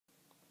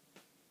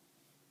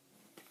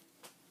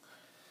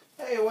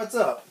Hey, what's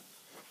up?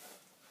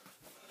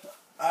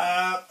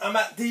 I'm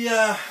at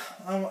the,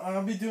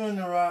 I'll be doing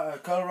the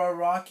Colorado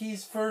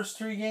Rockies first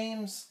 3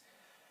 games.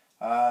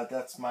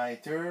 That's my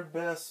third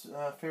best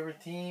favorite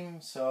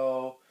team.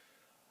 So,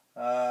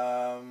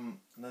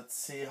 let's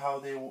see how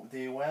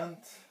they went.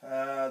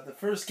 The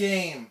first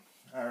game,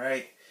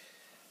 alright,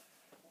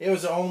 it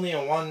was only a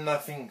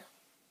 1-0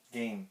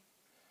 game.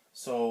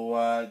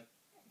 So,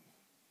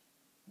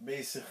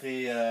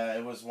 basically,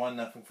 it was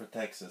 1-0 for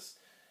Texas.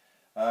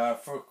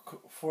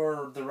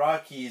 For the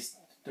Rockies,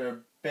 their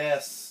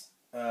best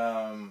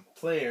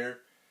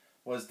player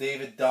was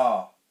David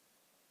Daw.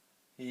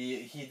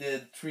 He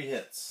did 3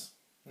 hits.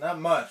 Not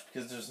much,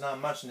 because there's not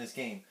much in this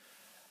game.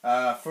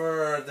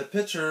 For the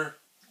pitcher,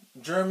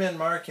 German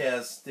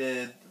Marquez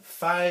did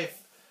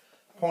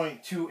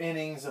 5.2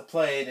 innings of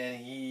play,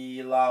 and he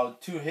allowed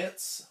 2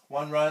 hits,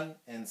 1 run,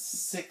 and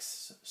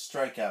 6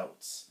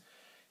 strikeouts.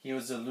 He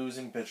was a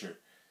losing pitcher.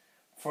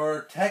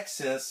 For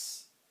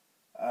Texas,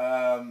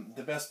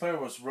 the best player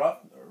was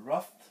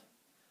Ruft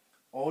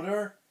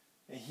Oder.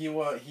 He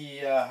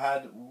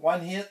had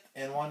 1 hit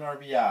and 1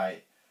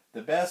 RBI.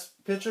 The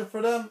best pitcher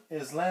for them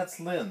is Lance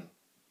Lynn.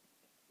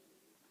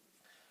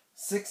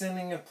 6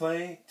 innings of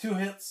play, 2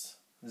 hits,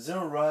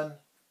 0 run,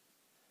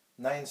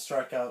 9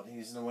 strikeout.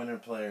 He's the winner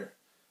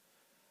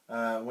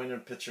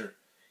pitcher.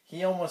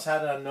 He almost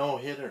had a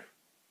no-hitter.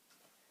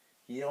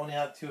 He only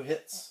had 2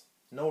 hits,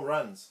 no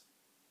runs.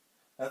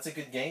 That's a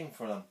good game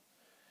for them.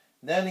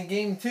 Then in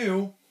game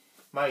 2,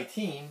 my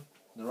team,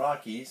 the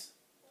Rockies,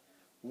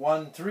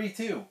 won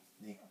 3-2.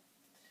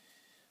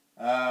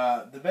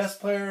 The best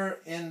player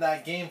in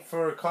that game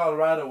for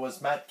Colorado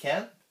was Matt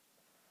Kemp.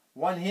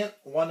 1 hit,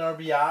 1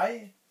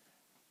 RBI.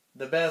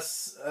 The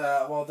best,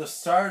 the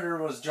starter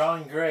was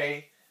John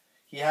Gray.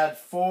 He had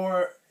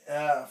 4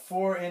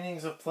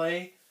 innings of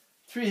play,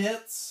 3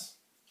 hits,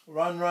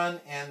 1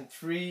 run, and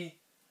 3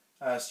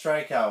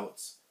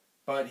 strikeouts.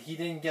 But he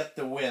didn't get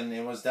the win.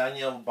 It was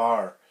Daniel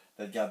Barr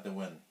that got the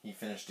win. He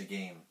finished the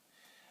game.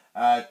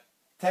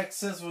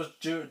 Texas was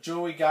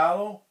Joey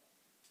Gallo.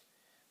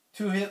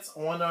 2 hits,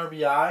 1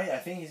 RBI. I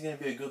think he's going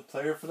to be a good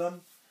player for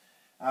them.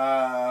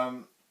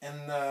 And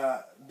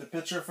the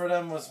pitcher for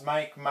them was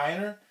Mike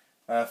Minor.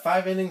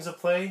 5 innings of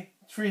play,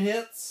 3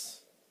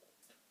 hits,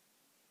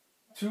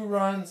 2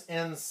 runs,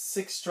 and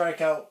 6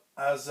 strikeouts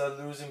as a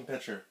losing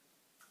pitcher.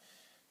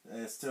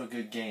 It's still a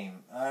good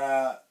game.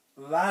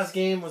 Last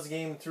game was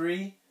game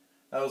 3.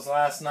 That was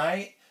last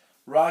night.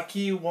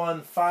 Rocky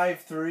won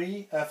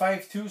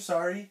 5-2,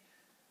 sorry.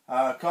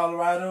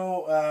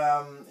 Colorado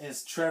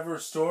is Trevor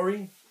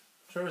Story.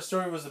 Trevor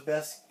Story was the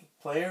best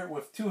player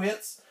with 2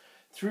 hits,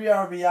 3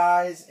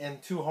 RBIs,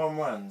 and 2 home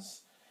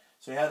runs.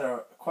 So he had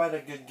quite a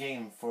good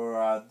game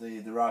for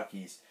the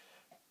Rockies.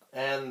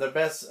 And the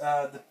best,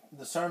 the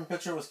starting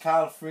pitcher was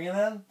Kyle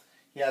Freeland.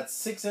 He had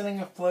 6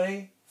 innings of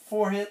play,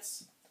 4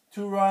 hits,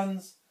 2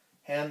 runs,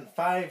 and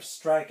 5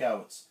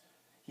 strikeouts.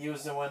 He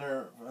was the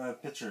winner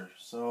pitcher.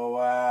 So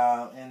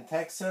in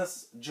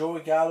Texas,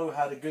 Joey Gallo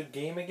had a good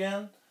game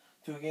again.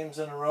 2 games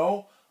in a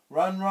row.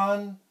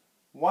 Run,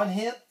 1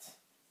 hit,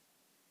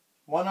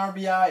 1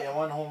 RBI, and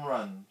 1 home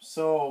run.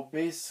 So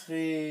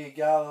basically,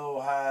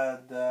 Gallo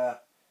had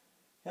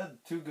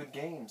 2 good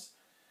games.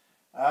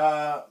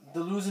 The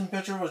losing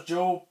pitcher was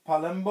Joe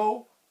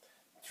Palembo.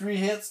 3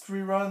 hits,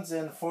 3 runs,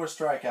 and 4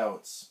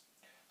 strikeouts.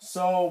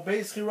 So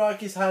basically,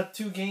 Rockies had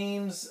 2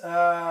 games.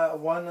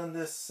 One on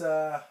this.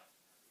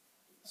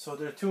 So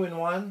they're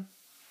 2-1.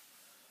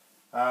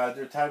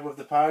 They're tied with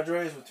the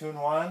Padres with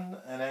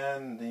 2-1, and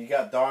then you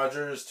got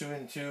Dodgers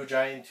 2-2,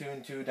 Giants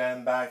 2-2,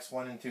 Diamondbacks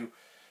 1-2.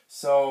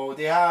 So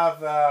they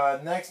have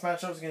next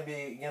matchup is going to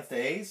be against the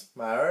A's,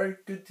 my very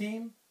good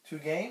team, 2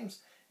 games,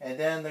 and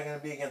then they're going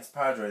to be against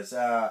Padres,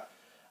 a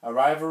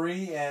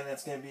rivalry, and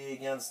it's going to be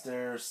against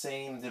their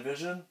same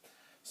division.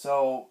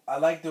 So I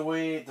like the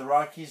way the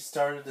Rockies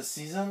started the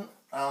season.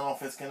 I don't know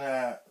if it's going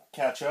to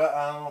catch up.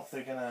 I don't know if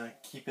they're going to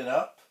keep it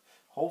up.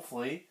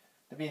 Hopefully.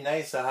 It'd be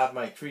nice to have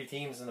my 3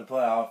 teams in the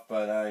playoff,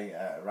 but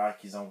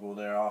Rockies don't go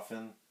there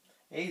often.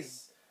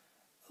 A's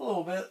a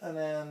little bit, and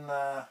then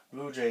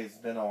Blue Jays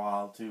been a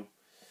while too.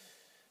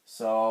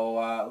 So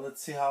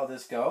let's see how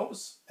this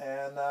goes,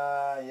 and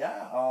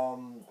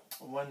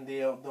when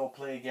they'll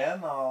play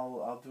again,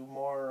 I'll do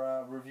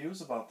more reviews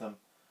about them.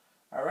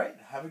 All right,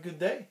 have a good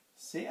day.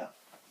 See ya.